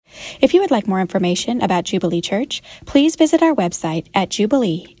If you would like more information about Jubilee Church, please visit our website at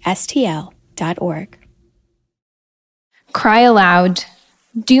jubileestl.org. Cry aloud.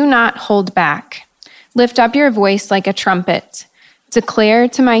 Do not hold back. Lift up your voice like a trumpet. Declare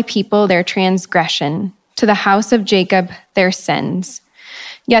to my people their transgression, to the house of Jacob their sins.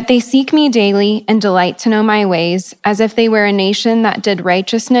 Yet they seek me daily and delight to know my ways, as if they were a nation that did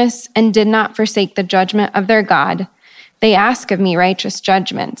righteousness and did not forsake the judgment of their God. They ask of me righteous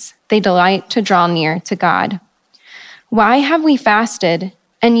judgments. They delight to draw near to God. Why have we fasted,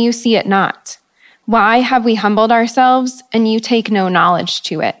 and you see it not? Why have we humbled ourselves, and you take no knowledge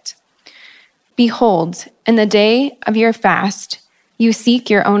to it? Behold, in the day of your fast, you seek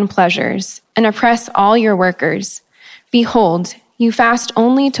your own pleasures and oppress all your workers. Behold, you fast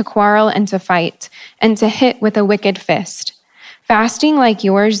only to quarrel and to fight, and to hit with a wicked fist. Fasting like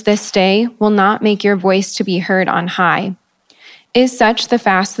yours this day will not make your voice to be heard on high. Is such the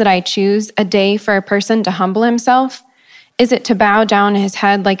fast that I choose, a day for a person to humble himself? Is it to bow down his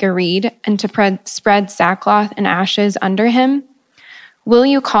head like a reed, and to spread sackcloth and ashes under him? Will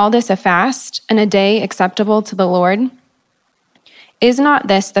you call this a fast, and a day acceptable to the Lord? Is not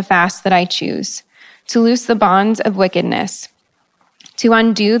this the fast that I choose, to loose the bonds of wickedness, to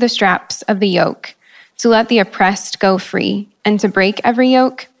undo the straps of the yoke, to let the oppressed go free, and to break every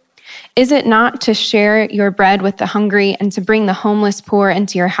yoke? Is it not to share your bread with the hungry, and to bring the homeless poor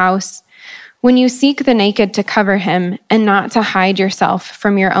into your house? When you seek the naked to cover him, and not to hide yourself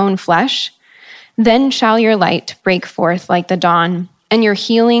from your own flesh, then shall your light break forth like the dawn, and your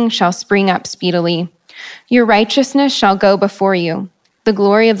healing shall spring up speedily. Your righteousness shall go before you. The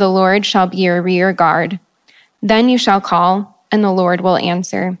glory of the Lord shall be your rear guard. Then you shall call, and the Lord will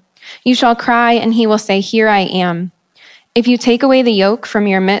answer. You shall cry, and he will say, Here I am. If you take away the yoke from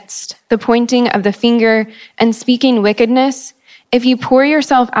your midst, the pointing of the finger and speaking wickedness, if you pour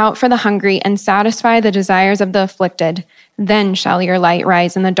yourself out for the hungry and satisfy the desires of the afflicted, then shall your light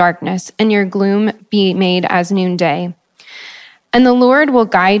rise in the darkness, and your gloom be made as noonday. And the Lord will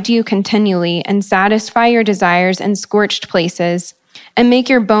guide you continually and satisfy your desires in scorched places, and make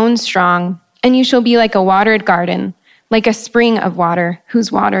your bones strong, and you shall be like a watered garden, like a spring of water,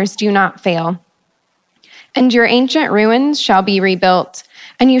 whose waters do not fail. And your ancient ruins shall be rebuilt,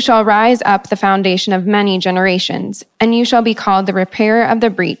 and you shall rise up the foundation of many generations, and you shall be called the repairer of the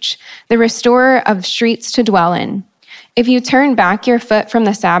breach, the restorer of streets to dwell in. If you turn back your foot from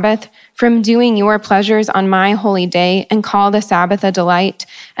the Sabbath, from doing your pleasures on my holy day, and call the Sabbath a delight,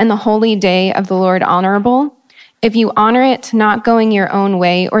 and the holy day of the Lord honorable, if you honor it, not going your own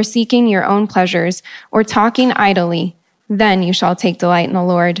way, or seeking your own pleasures, or talking idly, then you shall take delight in the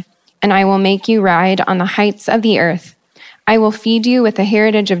Lord, and I will make you ride on the heights of the earth. I will feed you with the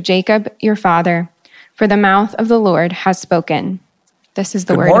heritage of Jacob, your father, for the mouth of the Lord has spoken. This is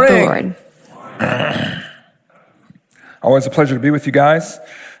the word of the Lord. Always a pleasure to be with you guys.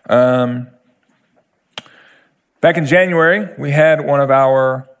 Back in January, we had one of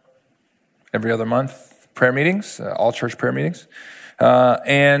our every other month prayer meetings, all church prayer meetings.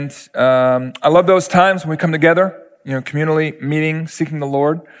 And I love those times when we come together, communally meeting, seeking the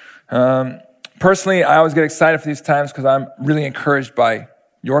Lord. Personally, I always get excited for these times because I'm really encouraged by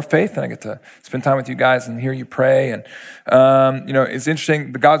your faith, and I get to spend time with you guys and hear you pray. And, it's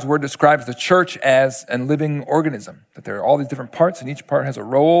interesting, God's word describes the church as a living organism, that there are all these different parts, and each part has a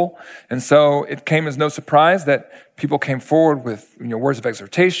role. And so it came as no surprise that people came forward with, words of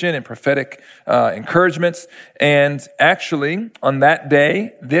exhortation and prophetic encouragements. And actually, on that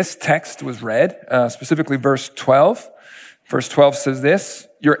day, this text was read, specifically verse 12. Verse 12 says this: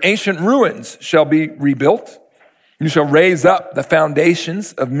 Your ancient ruins shall be rebuilt. You shall raise up the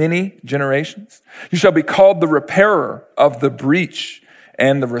foundations of many generations. You shall be called the repairer of the breach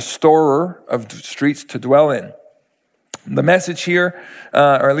and the restorer of streets to dwell in. The message here,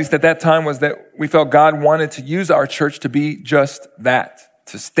 or at least at that time, was that we felt God wanted to use our church to be just that,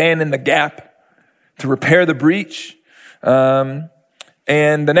 to stand in the gap, to repair the breach. And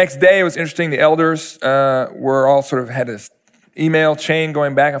the next day, it was interesting. The elders were all sort of had this email chain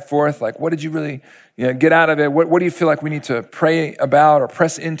going back and forth, like, what did you really get out of it? What do you feel like we need to pray about or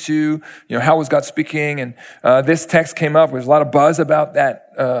press into? How was God speaking? And this text came up. There was a lot of buzz about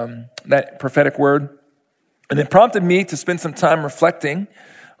that prophetic word. And it prompted me to spend some time reflecting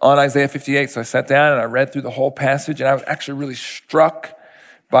on Isaiah 58. So I sat down and I read through the whole passage, and I was actually really struck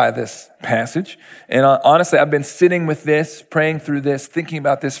by this passage. And honestly, I've been sitting with this, praying through this, thinking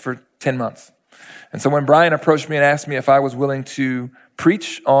about this for 10 months. And so when Brian approached me and asked me if I was willing to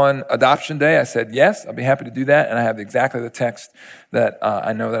preach on Adoption Day? I said, yes, I'll be happy to do that. And I have exactly the text that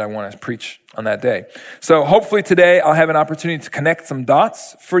I know that I want to preach on that day. So hopefully today I'll have an opportunity to connect some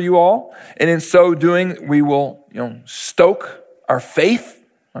dots for you all. And in so doing, we will, stoke our faith.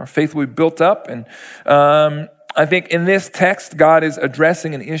 Our faith will be built up. And I think in this text, God is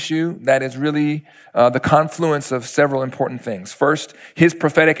addressing an issue that is really the confluence of several important things. First, his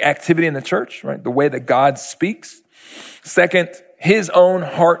prophetic activity in the church, right? The way that God speaks. Second, his own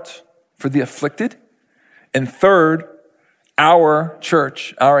heart for the afflicted. And third, our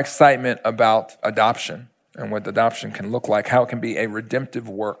church, our excitement about adoption and what adoption can look like, how it can be a redemptive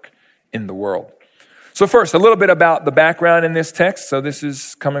work in the world. So first, a little bit about the background in this text. So this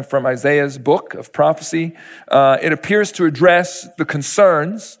is coming from Isaiah's book of prophecy. It appears to address the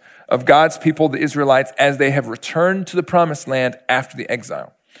concerns of God's people, the Israelites, as they have returned to the promised land after the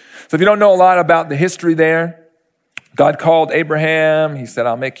exile. So if you don't know a lot about the history there, God called Abraham. He said,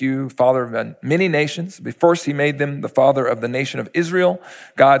 I'll make you father of many nations. First, he made them the father of the nation of Israel,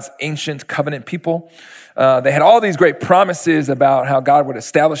 God's ancient covenant people. They had all these great promises about how God would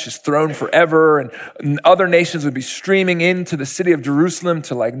establish his throne forever, and other nations would be streaming into the city of Jerusalem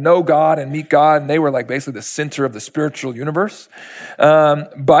to know God and meet God. And they were basically the center of the spiritual universe.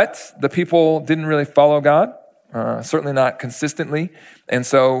 But the people didn't really follow God. Certainly not consistently. And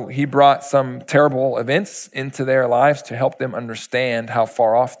so he brought some terrible events into their lives to help them understand how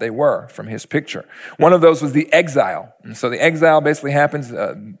far off they were from his picture. One of those was the exile. And so the exile basically happens,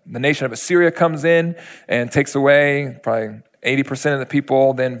 the nation of Assyria comes in and takes away probably 80% of the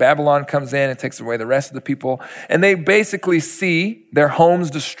people. Then Babylon comes in and takes away the rest of the people. And they basically see their homes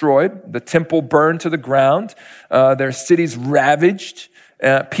destroyed, the temple burned to the ground, their cities ravaged,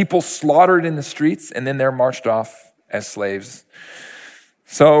 people slaughtered in the streets, and then they're marched off as slaves.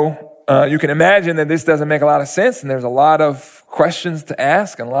 So you can imagine that this doesn't make a lot of sense, and there's a lot of questions to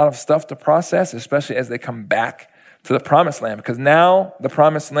ask and a lot of stuff to process, especially as they come back to the promised land. Because now the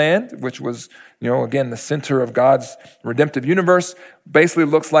promised land, which was, again, the center of God's redemptive universe, basically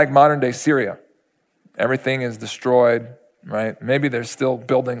looks like modern day Syria. Everything is destroyed, right? Maybe there's still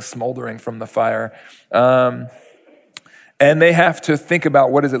buildings smoldering from the fire. And they have to think about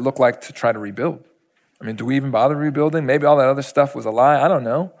what does it look like to try to rebuild. Do we even bother rebuilding? Maybe all that other stuff was a lie. I don't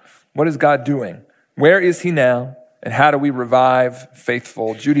know. What is God doing? Where is he now? And how do we revive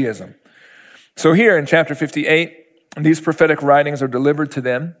faithful Judaism? So here in chapter 58, these prophetic writings are delivered to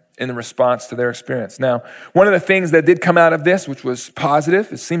them in response to their experience. Now, one of the things that did come out of this, which was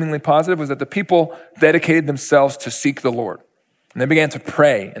positive, is seemingly positive, was that the people dedicated themselves to seek the Lord. And they began to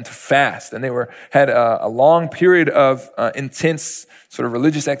pray and to fast. And they had a long period of intense sort of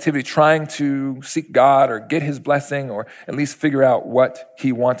religious activity trying to seek God or get his blessing or at least figure out what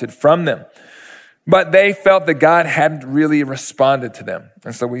he wanted from them. But they felt that God hadn't really responded to them.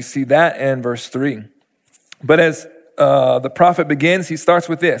 And so we see that in verse 3. But as the prophet begins, he starts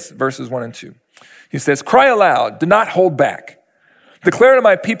with this, verses 1 and 2. He says, "Cry aloud, do not hold back. Declare to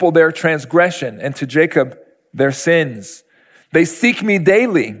my people their transgression and to Jacob their sins. They seek me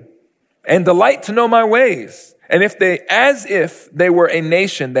daily and delight to know my ways. And as if they were a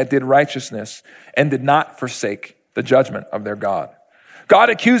nation that did righteousness and did not forsake the judgment of their God." God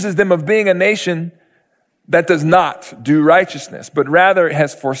accuses them of being a nation that does not do righteousness, but rather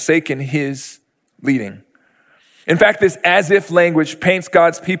has forsaken his leading. In fact, this as if language paints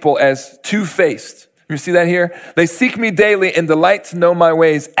God's people as two-faced. You see that here? They seek me daily and delight to know my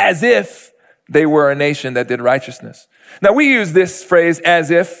ways, as if they were a nation that did righteousness. Now, we use this phrase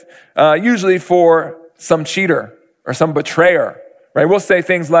as if usually for some cheater or some betrayer, right? We'll say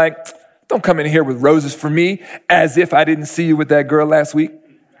things like, "Don't come in here with roses for me as if I didn't see you with that girl last week.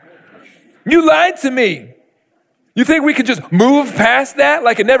 You lied to me. You think we could just move past that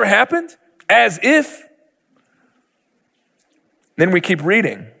like it never happened? As if." Then we keep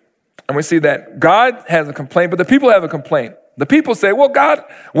reading and we see that God has a complaint, but the people have a complaint. The people say, "Well, God,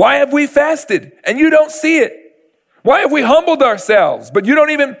 why have we fasted and you don't see it? Why have we humbled ourselves, but you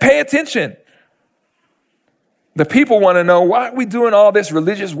don't even pay attention?" The people want to know, why are we doing all this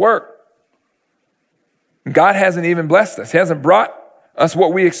religious work? God hasn't even blessed us. He hasn't brought us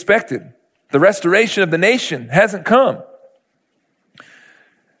what we expected. The restoration of the nation hasn't come.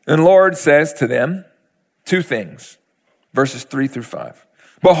 And the Lord says to them two things, verses 3 through 5.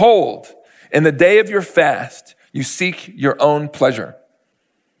 "Behold, in the day of your fast, you seek your own pleasure,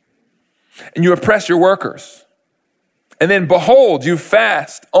 and you oppress your workers. And then behold, you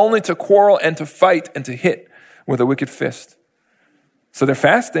fast only to quarrel and to fight and to hit with a wicked fist." So they're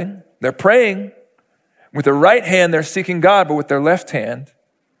fasting, they're praying. With their right hand, they're seeking God, but with their left hand,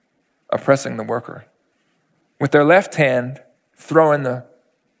 oppressing the worker. With their left hand, throw in the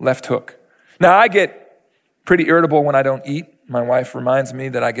left hook. Now, I get pretty irritable when I don't eat. My wife reminds me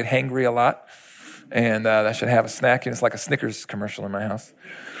that I get hangry a lot and that I should have a snack. And it's like a Snickers commercial in my house.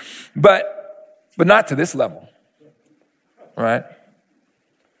 But not to this level, right?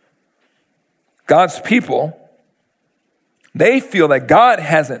 God's people, they feel that God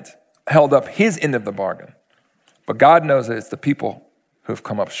hasn't held up his end of the bargain. But God knows that it's the people who have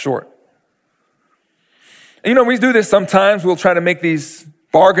come up short. And we do this sometimes. We'll try to make these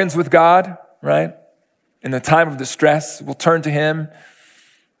bargains with God, right? In the time of distress, we'll turn to him.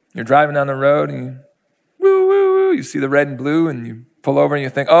 You're driving down the road and you see the red and blue and you pull over and you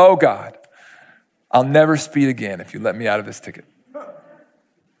think, oh God, I'll never speed again if you let me out of this ticket.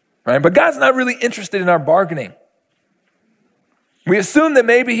 Right? But God's not really interested in our bargaining. We assume that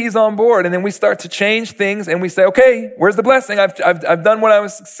maybe he's on board, and then we start to change things and we say, okay, where's the blessing? I've done what I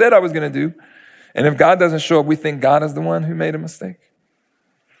said I was going to do. And if God doesn't show up, we think God is the one who made a mistake.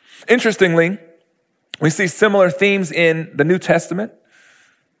 Interestingly, we see similar themes in the New Testament.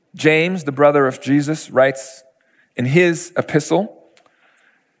 James, the brother of Jesus, writes in his epistle,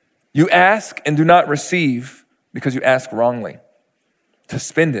 you ask and do not receive because you ask wrongly, to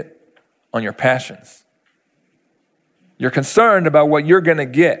spend it on your passions. You're concerned about what you're going to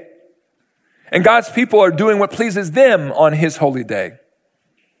get. And God's people are doing what pleases them on his holy day.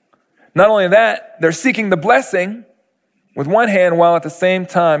 Not only that, they're seeking the blessing with one hand while at the same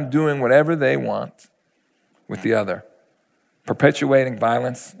time doing whatever they want with the other, perpetuating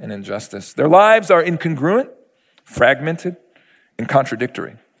violence and injustice. Their lives are incongruent, fragmented, and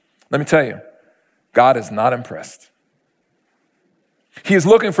contradictory. Let me tell you, God is not impressed. He is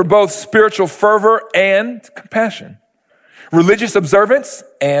looking for both spiritual fervor and compassion, religious observance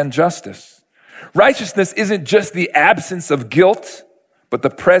and justice. Righteousness isn't just the absence of guilt, but the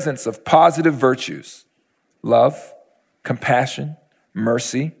presence of positive virtues, love, compassion,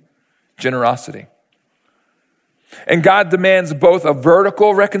 mercy, generosity. And God demands both a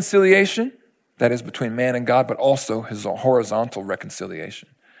vertical reconciliation, that is between man and God, but also his horizontal reconciliation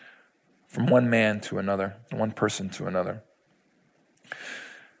from one man to another, one person to another.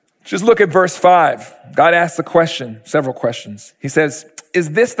 Just look at verse 5. God asks a question, several questions. He says,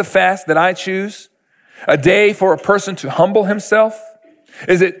 is this the fast that I choose? A day for a person to humble himself?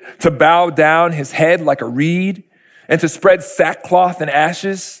 Is it to bow down his head like a reed and to spread sackcloth and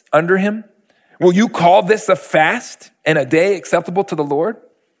ashes under him? Will you call this a fast and a day acceptable to the Lord?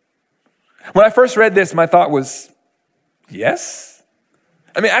 When I first read this, my thought was, yes.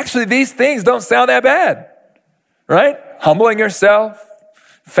 I mean, actually, these things don't sound that bad, right? Humbling yourself,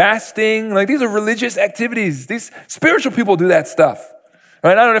 fasting, like these are religious activities. These spiritual people do that stuff,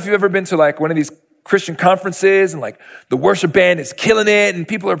 right? I don't know if you've ever been to like one of these Christian conferences and like the worship band is killing it and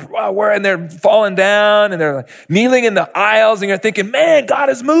people are and they're falling down and they're like kneeling in the aisles and you're thinking, man, God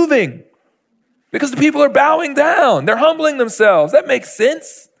is moving because the people are bowing down. They're humbling themselves. That makes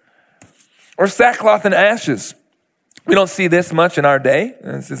sense. Or sackcloth and ashes. We don't see this much in our day.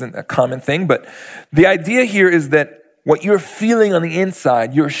 This isn't a common thing, but the idea here is that what you're feeling on the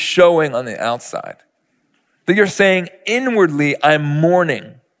inside, you're showing on the outside. That you're saying inwardly, I'm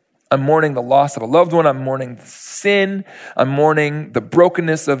mourning. I'm mourning the loss of a loved one. I'm mourning sin. I'm mourning the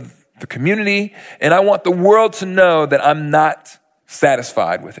brokenness of the community. And I want the world to know that I'm not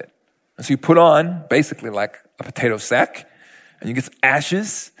satisfied with it. And so you put on basically like a potato sack and you get some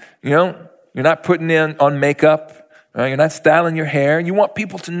ashes. You're not putting on makeup. Right? You're not styling your hair. You want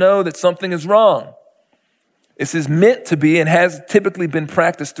people to know that something is wrong. This is meant to be and has typically been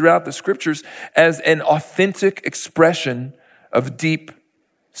practiced throughout the scriptures as an authentic expression of deep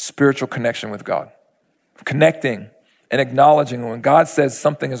spiritual connection with God. Connecting and acknowledging when God says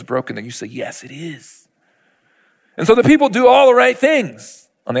something is broken, that you say, yes, it is. And so the people do all the right things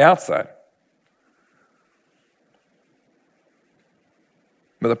on the outside.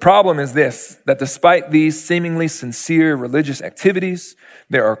 But the problem is this, that despite these seemingly sincere religious activities,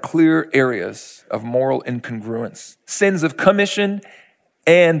 there are clear areas of moral incongruence, sins of commission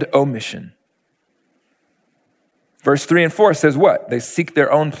and omission. Verse 3 and 4 says what? They seek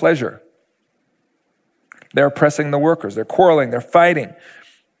their own pleasure. They're oppressing the workers. They're quarreling. They're fighting.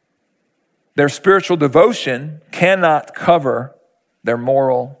 Their spiritual devotion cannot cover their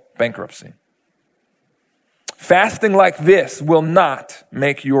moral bankruptcy. Fasting like this will not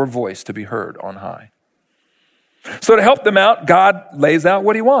make your voice to be heard on high. So to help them out, God lays out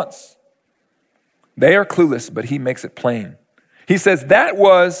what he wants. They are clueless, but he makes it plain. He says that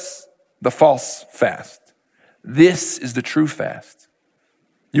was the false fast. This is the true fast.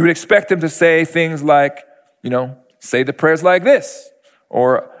 You would expect him to say things like, say the prayers like this,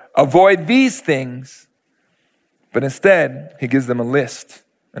 or avoid these things. But instead, he gives them a list.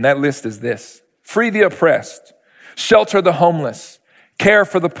 And that list is this: free the oppressed, shelter the homeless, care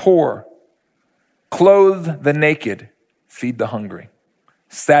for the poor, clothe the naked, feed the hungry,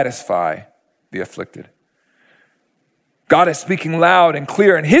 satisfy the afflicted. God is speaking loud and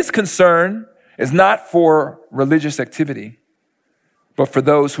clear, and his concern is not for religious activity, but for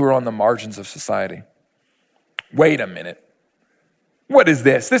those who are on the margins of society. Wait a minute. What is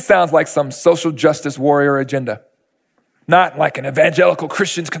this? This sounds like some social justice warrior agenda, not like an evangelical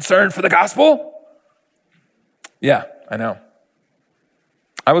Christian's concern for the gospel. Yeah, I know.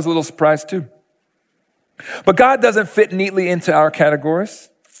 I was a little surprised too. But God doesn't fit neatly into our categories.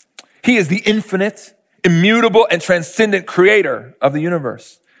 He is the infinite, immutable, and transcendent creator of the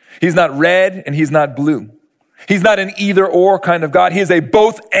universe. He's not red and he's not blue. He's not an either or kind of God. He is a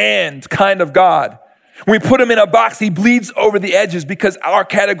both and kind of God. When we put him in a box, he bleeds over the edges because our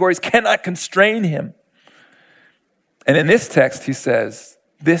categories cannot constrain him. And in this text, he says,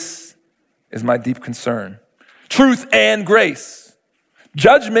 this is my deep concern. Truth and grace,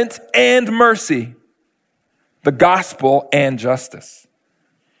 judgment and mercy, the gospel and justice.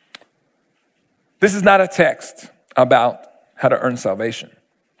 This is not a text about how to earn salvation.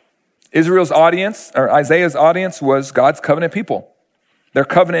 Israel's audience, or Isaiah's audience, was God's covenant people. Their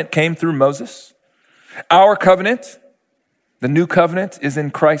covenant came through Moses. Our covenant, the new covenant, is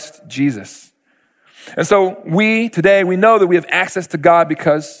in Christ Jesus. And so today, we know that we have access to God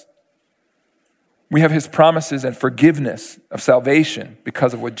because we have his promises and forgiveness of salvation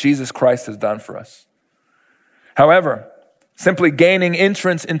because of what Jesus Christ has done for us. However, simply gaining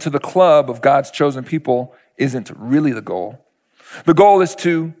entrance into the club of God's chosen people isn't really the goal. The goal is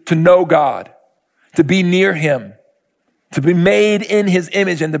to know God, to be near him, to be made in his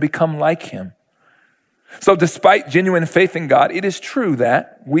image and to become like him. So despite genuine faith in God, it is true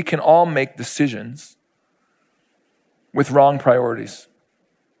that we can all make decisions with wrong priorities.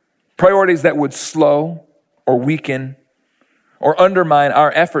 Priorities that would slow or weaken or undermine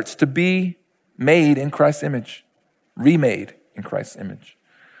our efforts to be made in Christ's image, remade in Christ's image.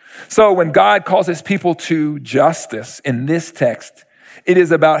 So when God calls his people to justice in this text, it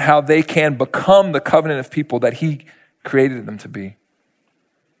is about how they can become the covenant of people that he created them to be,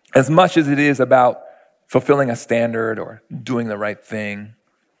 as much as it is about fulfilling a standard or doing the right thing.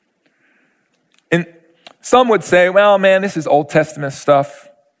 And some would say, well, man, this is Old Testament stuff.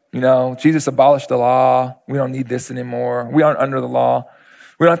 You know, Jesus abolished the law. We don't need this anymore. We aren't under the law.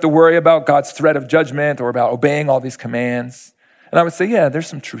 We don't have to worry about God's threat of judgment or about obeying all these commands. And I would say, yeah, there's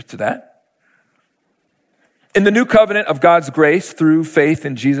some truth to that. In the new covenant of God's grace through faith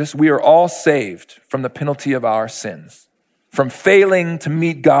in Jesus, we are all saved from the penalty of our sins, from failing to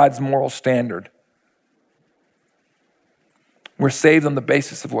meet God's moral standard. We're saved on the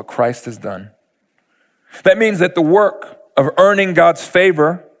basis of what Christ has done. That means that the work of earning God's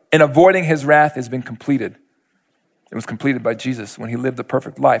favor and avoiding his wrath has been completed. It was completed by Jesus when he lived the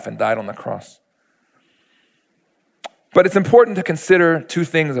perfect life and died on the cross. But it's important to consider two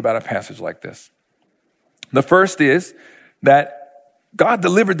things about a passage like this. The first is that God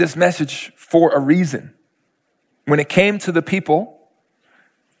delivered this message for a reason. When it came to the people,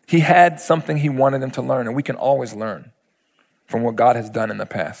 he had something he wanted them to learn, and we can always learn from what God has done in the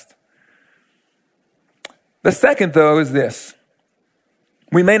past. The second, though, is this.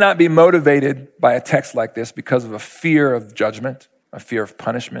 We may not be motivated by a text like this because of a fear of judgment, a fear of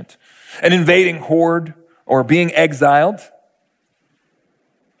punishment, an invading horde, or being exiled.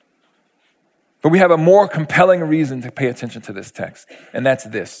 But we have a more compelling reason to pay attention to this text, and that's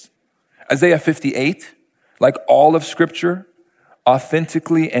this. Isaiah 58, like all of Scripture,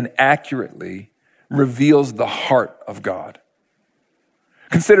 authentically and accurately reveals the heart of God.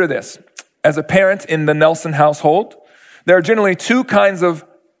 Consider this. As a parent in the Nelson household, there are generally two kinds of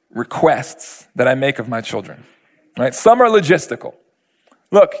requests that I make of my children. Right? Some are logistical.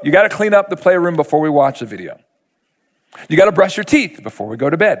 Look, you got to clean up the playroom before we watch a video. You got to brush your teeth before we go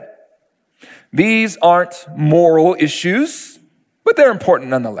to bed. These aren't moral issues, but they're important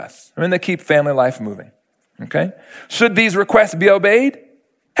nonetheless. I mean, they keep family life moving. Okay? Should these requests be obeyed?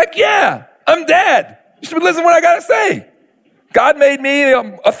 Heck yeah, I'm dad. You should listen to what I got to say. God made me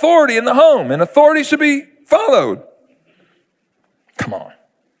authority in the home, and authority should be followed. Come on.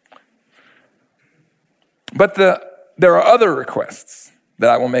 But there are other requests that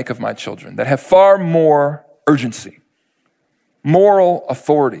I will make of my children that have far more urgency, moral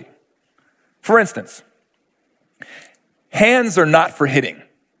authority. For instance, hands are not for hitting.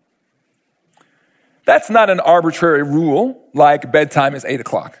 That's not an arbitrary rule like bedtime is 8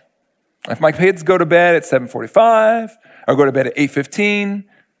 o'clock. If my kids go to bed at 7:45 or go to bed at 8:15,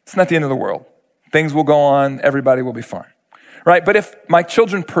 it's not the end of the world. things will go on, everybody will be fine, right? But if my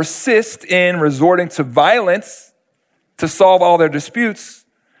children persist in resorting to violence to solve all their disputes,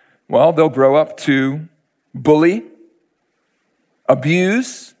 well, they'll grow up to bully,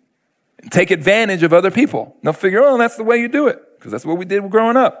 abuse, and take advantage of other people. They'll figure, oh, that's the way you do it, because that's what we did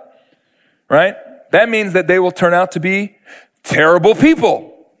growing up, right? That means that they will turn out to be terrible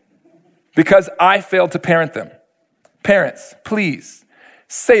people because I failed to parent them. Parents, please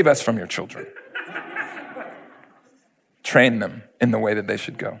save us from your children. Train them in the way that they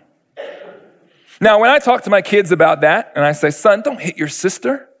should go. Now, when I talk to my kids about that and I say, son, don't hit your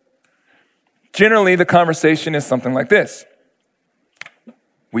sister, generally the conversation is something like this.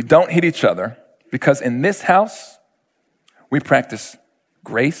 We don't hit each other because in this house, we practice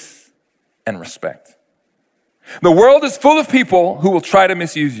grace and respect. The world is full of people who will try to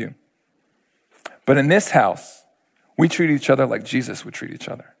misuse you. But in this house, we treat each other like Jesus would treat each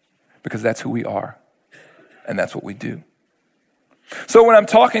other because that's who we are and that's what we do. So when I'm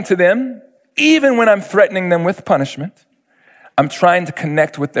talking to them, even when I'm threatening them with punishment, I'm trying to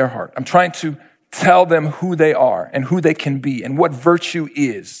connect with their heart. I'm trying to tell them who they are and who they can be and what virtue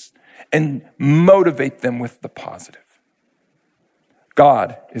is and motivate them with the positive.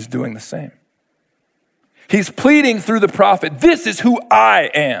 God is doing the same. He's pleading through the prophet, this is who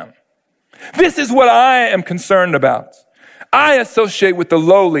I am. This is what I am concerned about. I associate with the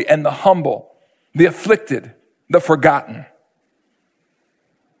lowly and the humble, the afflicted, the forgotten.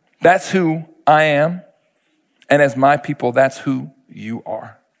 That's who I am. And as my people, that's who you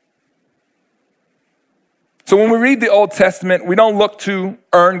are. So when we read the Old Testament, we don't look to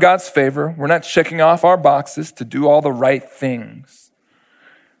earn God's favor. We're not checking off our boxes to do all the right things.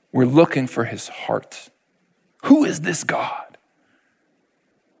 We're looking for his heart. Who is this God?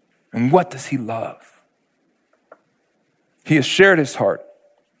 And what does he love? He has shared his heart,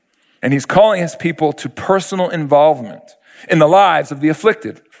 and he's calling his people to personal involvement in the lives of the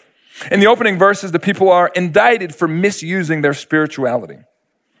afflicted. In the opening verses, the people are indicted for misusing their spirituality.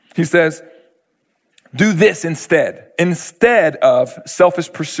 He says, do this instead. Instead of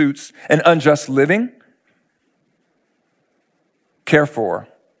selfish pursuits and unjust living, care for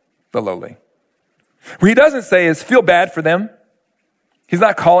the lowly. What he doesn't say is feel bad for them. He's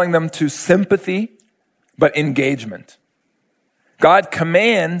not calling them to sympathy, but engagement. God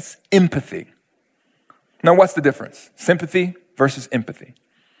commands empathy. Now, what's the difference? Sympathy versus empathy.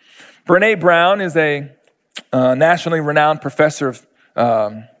 Brené Brown is a nationally renowned professor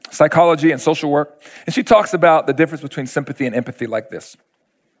of psychology and social work. And she talks about the difference between sympathy and empathy like this.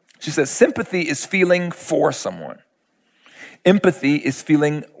 She says, sympathy is feeling for someone. Empathy is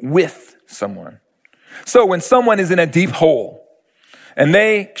feeling with someone. So when someone is in a deep hole and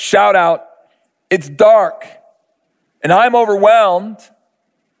they shout out, it's dark and I'm overwhelmed,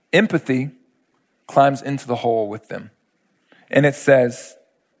 empathy climbs into the hole with them. And it says,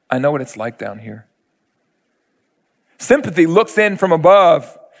 I know what it's like down here. Sympathy looks in from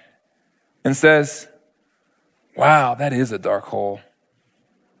above and says, wow, that is a dark hole.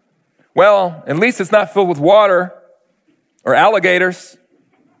 Well, at least it's not filled with water or alligators.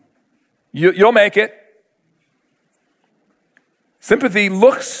 You'll make it. Sympathy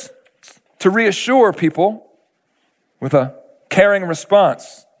looks to reassure people with a caring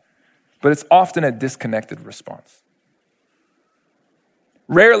response, but it's often a disconnected response.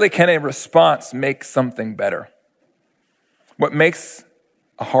 Rarely can a response make something better. What makes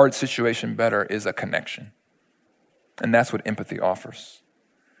a hard situation better is a connection. And that's what empathy offers.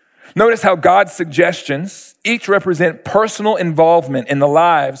 Notice how God's suggestions each represent personal involvement in the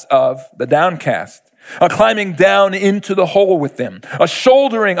lives of the downcast, a climbing down into the hole with them, a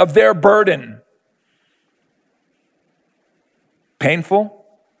shouldering of their burden. Painful,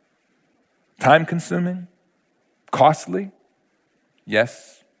 time-consuming, costly.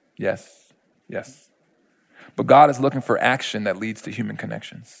 Yes, yes, yes. But God is looking for action that leads to human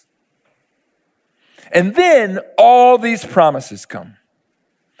connections. And then all these promises come.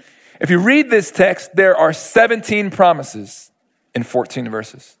 If you read this text, there are 17 promises in 14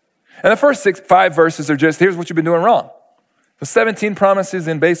 verses. And the first 5 verses are just, here's what you've been doing wrong. The 17 promises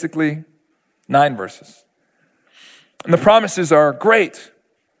in basically 9 verses. And the promises are great.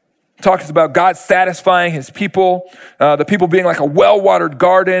 It talks about God satisfying his people, the people being like a well-watered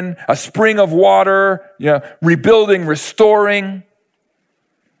garden, a spring of water, rebuilding, restoring,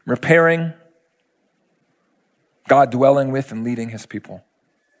 repairing, God dwelling with and leading his people.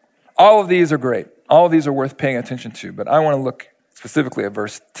 All of these are great. All of these are worth paying attention to, but I want to look specifically at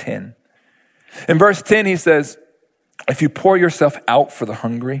verse 10. In verse 10, he says, if you pour yourself out for the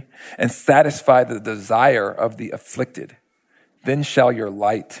hungry and satisfy the desire of the afflicted, then shall your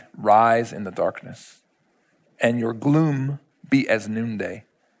light rise in the darkness, and your gloom be as noonday.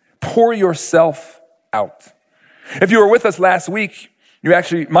 Pour yourself out. If you were with us last week, you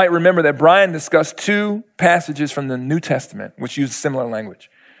actually might remember that Brian discussed two passages from the New Testament, which use similar language.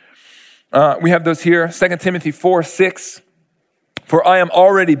 We have those here, 2 Timothy 4:6. For I am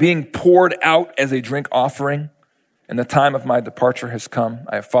already being poured out as a drink offering, and the time of my departure has come.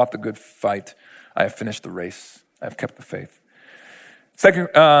 I have fought the good fight. I have finished the race. I have kept the faith.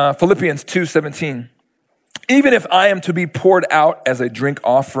 Philippians 2:17. Even if I am to be poured out as a drink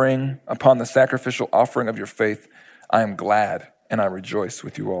offering upon the sacrificial offering of your faith, I am glad and I rejoice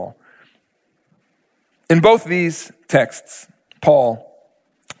with you all. In both these texts, Paul,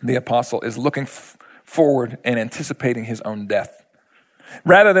 the apostle, is looking forward and anticipating his own death.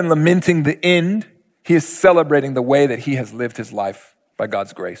 Rather than lamenting the end, he is celebrating the way that he has lived his life by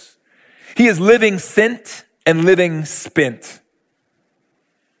God's grace. He is living sent and living spent.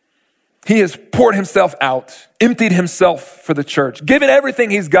 He has poured himself out, emptied himself for the church, given everything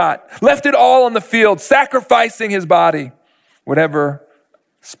he's got, left it all on the field, sacrificing his body, whatever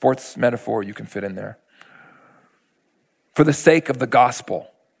sports metaphor you can fit in there, for the sake of the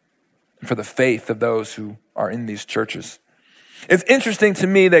gospel and for the faith of those who are in these churches. It's interesting to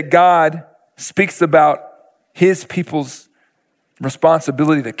me that God speaks about his people's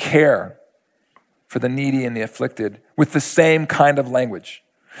responsibility to care for the needy and the afflicted with the same kind of language.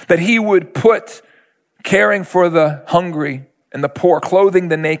 That he would put caring for the hungry and the poor, clothing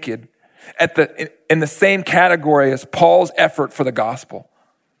the naked, in the same category as Paul's effort for the gospel.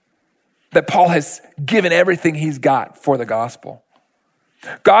 That Paul has given everything he's got for the gospel.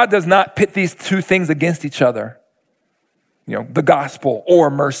 God does not pit these two things against each other, the gospel or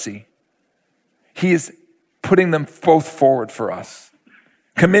mercy. He is putting them both forward for us,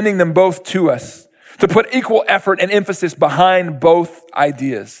 commending them both to us, to put equal effort and emphasis behind both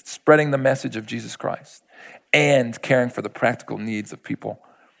ideas, spreading the message of Jesus Christ and caring for the practical needs of people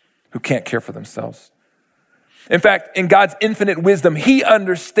who can't care for themselves. In fact, in God's infinite wisdom, he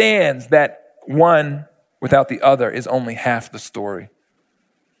understands that one without the other is only half the story.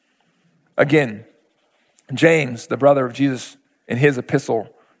 Again, James, the brother of Jesus, in his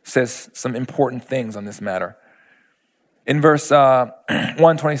epistle, says some important things on this matter. In verse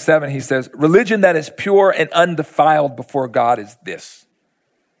 127, he says, religion that is pure and undefiled before God is this: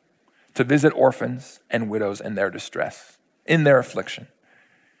 to visit orphans and widows in their distress, in their affliction,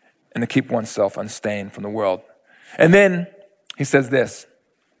 and to keep oneself unstained from the world. And then he says this: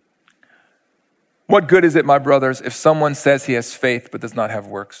 what good is it, my brothers, if someone says he has faith but does not have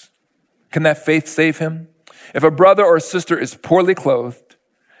works? Can that faith save him? If a brother or sister is poorly clothed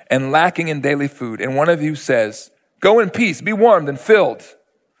and lacking in daily food, and one of you says, go in peace, be warmed and filled,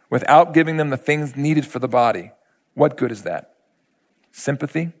 without giving them the things needed for the body, what good is that?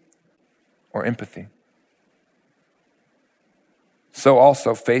 Sympathy or empathy? So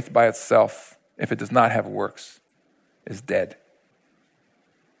also faith by itself, if it does not have works, is dead.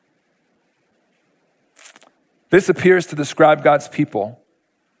 This appears to describe God's people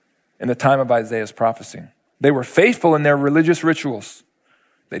in the time of Isaiah's prophecy. They were faithful in their religious rituals.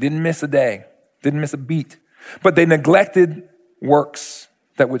 They didn't miss a day, didn't miss a beat. But they neglected works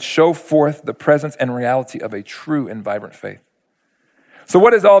that would show forth the presence and reality of a true and vibrant faith. So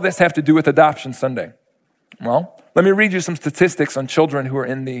what does all this have to do with Adoption Sunday? Well, let me read you some statistics on children who are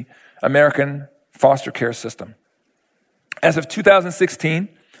in the American foster care system. As of 2016,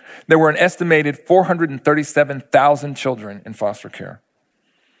 there were an estimated 437,000 children in foster care.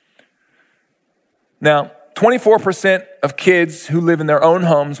 Now, 24% of kids who live in their own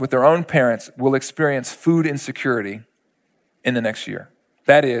homes with their own parents will experience food insecurity in the next year.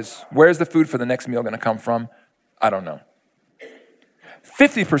 That is, where's the food for the next meal going to come from? I don't know.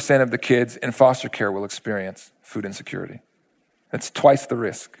 50% of the kids in foster care will experience food insecurity. That's twice the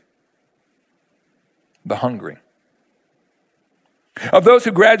risk. The hungry. Of those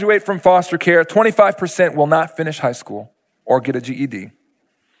who graduate from foster care, 25% will not finish high school or get a GED.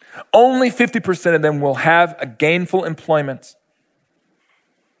 Only 50% of them will have a gainful employment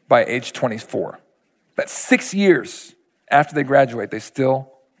by age 24. That's 6 years after they graduate, they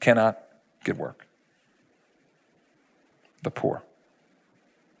still cannot get work. The poor.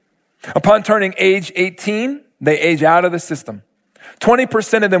 Upon turning age 18, they age out of the system.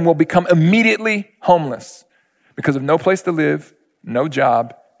 20% of them will become immediately homeless because of no place to live, no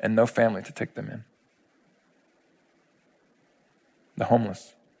job, and no family to take them in. The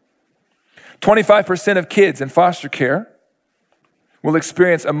homeless. 25% of kids in foster care will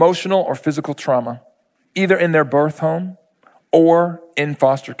experience emotional or physical trauma, either in their birth home or in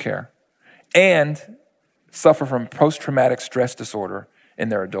foster care. And suffer from post-traumatic stress disorder in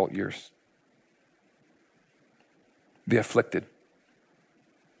their adult years. The afflicted.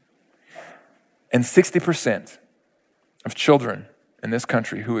 And 60% of children in this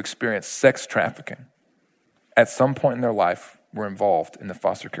country who experience sex trafficking at some point in their life were involved in the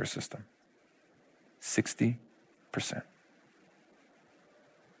foster care system. 60%.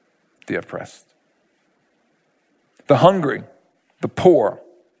 The oppressed. The hungry, the poor,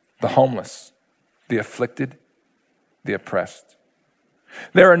 the homeless, the afflicted, the oppressed.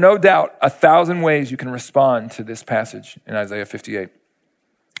 There are no doubt 1,000 ways you can respond to this passage in Isaiah 58.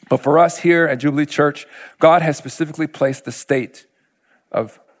 But for us here at Jubilee Church, God has specifically placed the state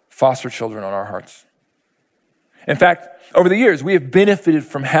of foster children on our hearts. In fact, over the years, we have benefited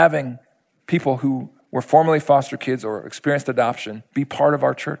from having people who were formerly foster kids or experienced adoption be part of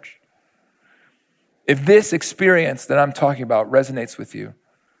our church. If this experience that I'm talking about resonates with you,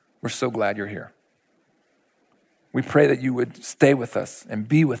 we're so glad you're here. We pray that you would stay with us and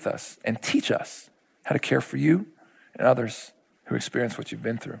be with us and teach us how to care for you and others who experience what you've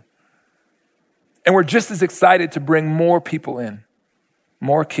been through. And we're just as excited to bring more people in,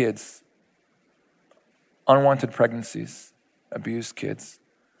 more kids, unwanted pregnancies, abused kids,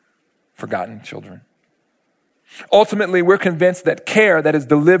 forgotten children. Ultimately, we're convinced that care that is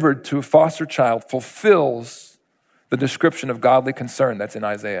delivered to a foster child fulfills the description of godly concern that's in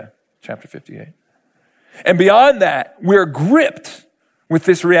Isaiah chapter 58. And beyond that, we're gripped with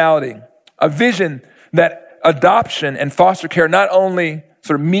this reality, a vision that adoption and foster care not only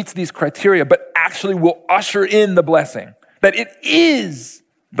sort of meets these criteria, but actually will usher in the blessing, that it is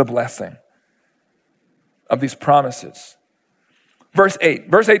the blessing of these promises. Verse 8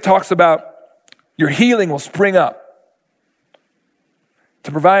 talks about your healing will spring up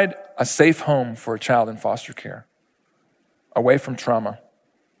to provide a safe home for a child in foster care, away from trauma,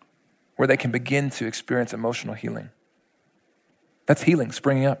 where they can begin to experience emotional healing. That's healing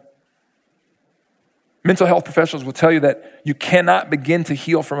springing up. Mental health professionals will tell you that you cannot begin to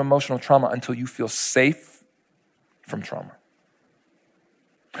heal from emotional trauma until you feel safe from trauma.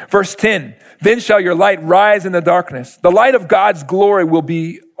 Verse 10, then shall your light rise in the darkness. The light of God's glory will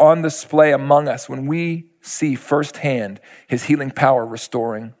be on display among us when we see firsthand his healing power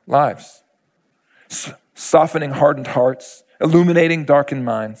restoring lives, softening hardened hearts, illuminating darkened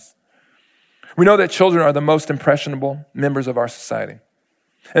minds. We know that children are the most impressionable members of our society.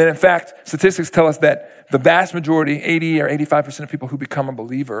 And in fact, statistics tell us that the vast majority, 80 or 85% of people who become a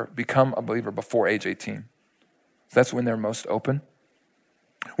believer before age 18. So that's when they're most open.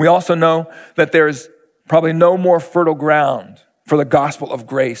 We also know that there's probably no more fertile ground for the gospel of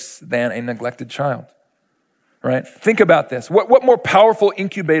grace than a neglected child, right? Think about this. What more powerful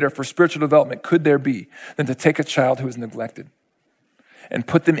incubator for spiritual development could there be than to take a child who is neglected and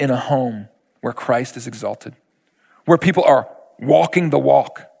put them in a home where Christ is exalted, where people are walking the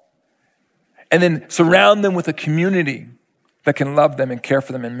walk, and then surround them with a community that can love them and care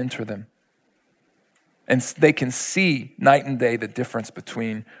for them and mentor them. And they can see night and day the difference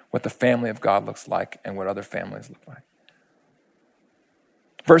between what the family of God looks like and what other families look like.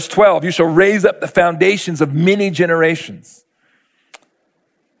 Verse 12, you shall raise up the foundations of many generations.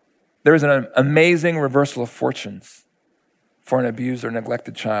 There is an amazing reversal of fortunes for an abused or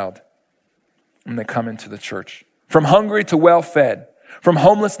neglected child when they come into the church. From hungry to well-fed, from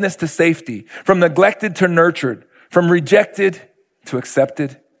homelessness to safety, from neglected to nurtured, from rejected to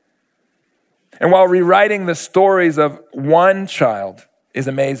accepted. And while rewriting the stories of one child is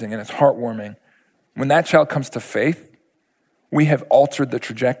amazing and it's heartwarming, when that child comes to faith, we have altered the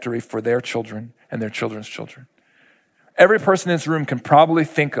trajectory for their children and their children's children. Every person in this room can probably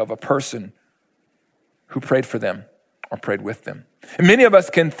think of a person who prayed for them or prayed with them. And many of us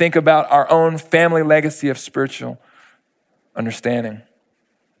can think about our own family legacy of spiritual understanding,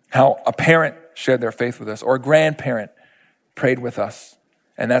 how a parent shared their faith with us or a grandparent prayed with us.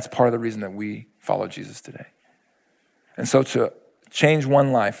 And that's part of the reason that we follow Jesus today. And so to change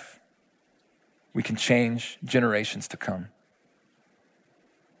one life, we can change generations to come.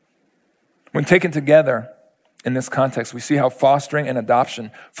 When taken together in this context, we see how fostering and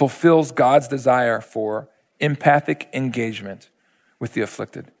adoption fulfills God's desire for empathic engagement with the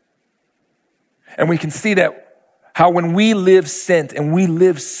afflicted. And we can see that how when we live sent and we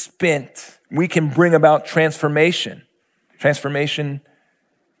live spent, we can bring about transformation. Transformation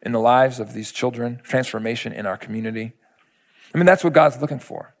in the lives of these children, transformation in our community. I mean, that's what God's looking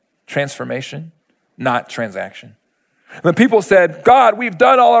for. Transformation, not transaction. When people said, God, we've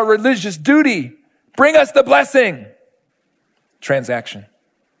done all our religious duty. Bring us the blessing. Transaction.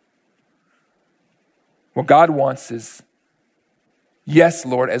 What God wants is, yes,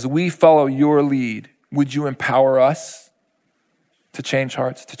 Lord, as we follow your lead, would you empower us to change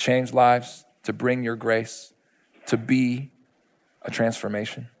hearts, to change lives, to bring your grace, to be a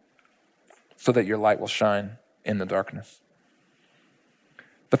transformation so that your light will shine in the darkness?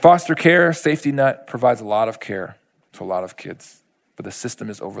 The foster care safety net provides a lot of care to a lot of kids, but the system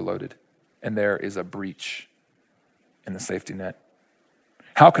is overloaded and there is a breach in the safety net.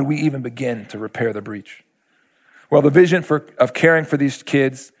 How could we even begin to repair the breach? Well, the vision of caring for these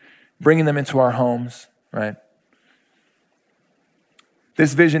kids, bringing them into our homes, right?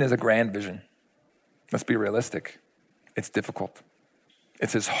 This vision is a grand vision. Let's be realistic. It's difficult.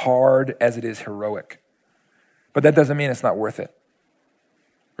 It's as hard as it is heroic. But that doesn't mean it's not worth it.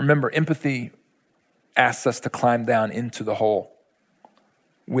 Remember, empathy asks us to climb down into the hole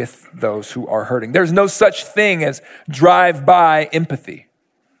with those who are hurting. There's no such thing as drive-by empathy.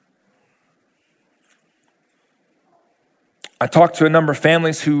 I talked to a number of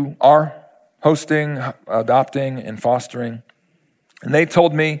families who are hosting, adopting, and fostering, and they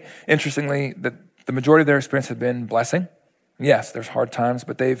told me, interestingly, that the majority of their experience has been blessing. Yes, there's hard times,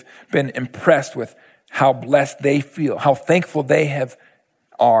 but they've been impressed with how blessed they feel, how thankful they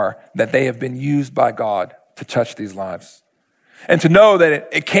are that they have been used by God to touch these lives. And to know that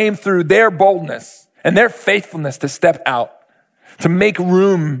it came through their boldness and their faithfulness to step out, to make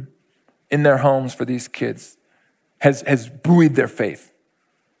room in their homes for these kids, has buoyed their faith.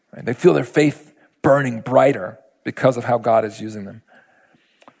 Right? They feel their faith burning brighter because of how God is using them.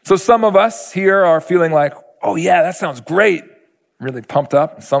 So some of us here are feeling like, oh yeah, that sounds great, really pumped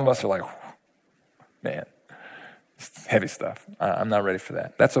up. And some of us are like, man, it's heavy stuff. I'm not ready for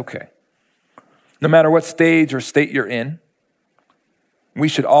that. That's okay. No matter what stage or state you're in, we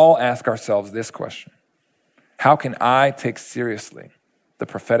should all ask ourselves this question: how can I take seriously the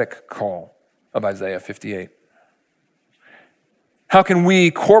prophetic call of Isaiah 58? How can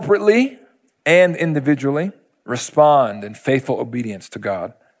we corporately and individually respond in faithful obedience to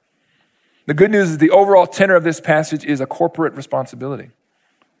God? The good news is the overall tenor of this passage is a corporate responsibility,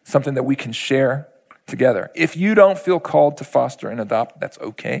 something that we can share together. If you don't feel called to foster and adopt, that's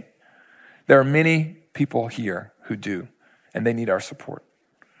okay. There are many people here who do, and they need our support.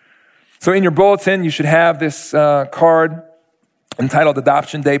 So in your bulletin, you should have this card entitled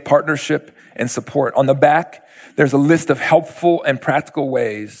Adoption Day Partnership and Support. On the back, there's a list of helpful and practical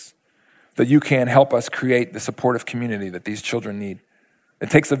ways that you can help us create the supportive community that these children need. It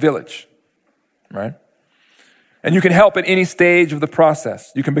takes a village, right? And you can help at any stage of the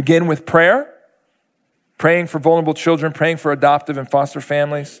process. You can begin with prayer, praying for vulnerable children, praying for adoptive and foster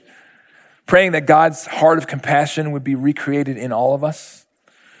families, praying that God's heart of compassion would be recreated in all of us.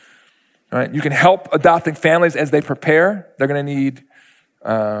 Right? You can help adopting families as they prepare. They're going to need,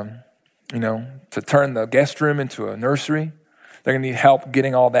 to turn the guest room into a nursery. They're going to need help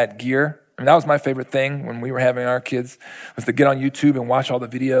getting all that gear. I mean, that was my favorite thing when we were having our kids, was to get on YouTube and watch all the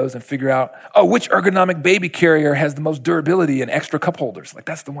videos and figure out, which ergonomic baby carrier has the most durability and extra cup holders. Like,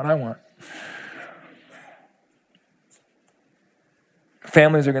 that's the one I want.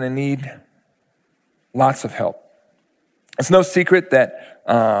 Families are going to need lots of help. It's no secret that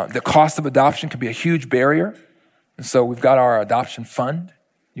the cost of adoption can be a huge barrier. And so we've got our adoption fund.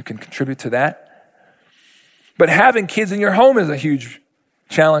 You can contribute to that. But having kids in your home is a huge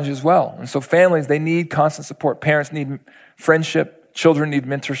challenge as well. And so families, they need constant support. Parents need friendship. Children need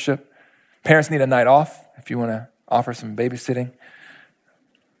mentorship. Parents need a night off if you want to offer some babysitting.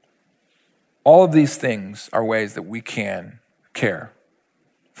 All of these things are ways that we can care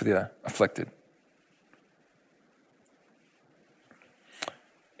for the afflicted.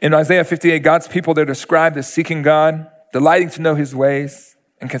 In Isaiah 58, God's people, they're described as seeking God, delighting to know his ways,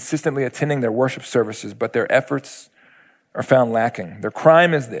 and consistently attending their worship services, but their efforts are found lacking. Their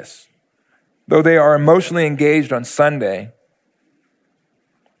crime is this: though they are emotionally engaged on Sunday,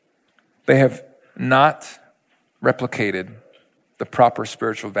 they have not replicated the proper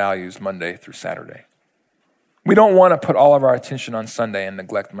spiritual values Monday through Saturday. We don't want to put all of our attention on Sunday and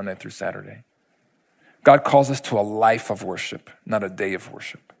neglect Monday through Saturday. God calls us to a life of worship, not a day of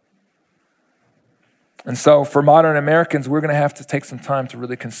worship. And so for modern Americans, we're going to have to take some time to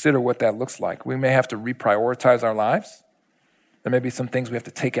really consider what that looks like. We may have to reprioritize our lives. There may be some things we have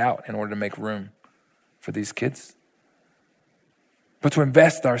to take out in order to make room for these kids. But to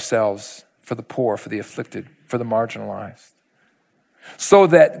invest ourselves for the poor, for the afflicted, for the marginalized, so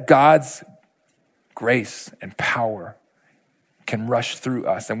that God's grace and power can rush through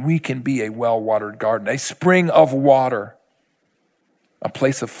us and we can be a well-watered garden, a spring of water, a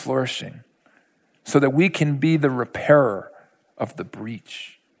place of flourishing, so that we can be the repairer of the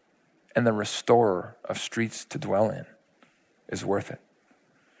breach and the restorer of streets to dwell in, is worth it.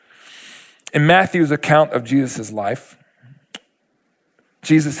 In Matthew's account of Jesus' life,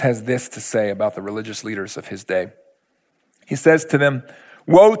 Jesus has this to say about the religious leaders of his day. He says to them,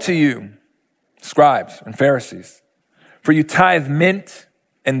 "Woe to you, scribes and Pharisees, for you tithe mint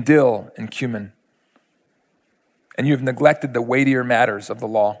and dill and cumin, and you have neglected the weightier matters of the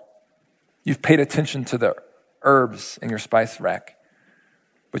law. You've paid attention to the herbs in your spice rack,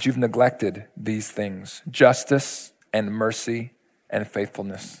 but you've neglected these things, justice and mercy and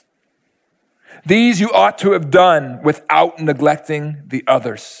faithfulness. These you ought to have done without neglecting the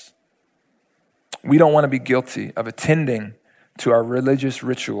others." We don't want to be guilty of attending to our religious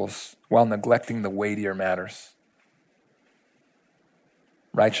rituals while neglecting the weightier matters.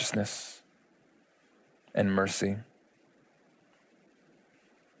 Righteousness and mercy.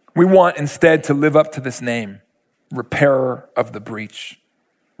 We want instead to live up to this name, repairer of the breach,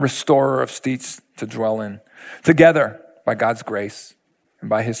 restorer of streets to dwell in. Together, by God's grace and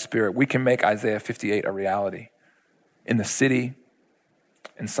by his Spirit, we can make Isaiah 58 a reality in the city,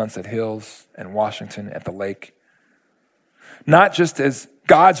 in Sunset Hills, and Washington, at the lake. Not just as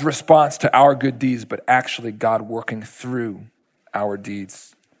God's response to our good deeds, but actually God working through our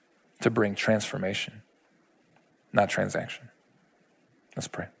deeds to bring transformation, not transaction. Let's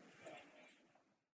pray.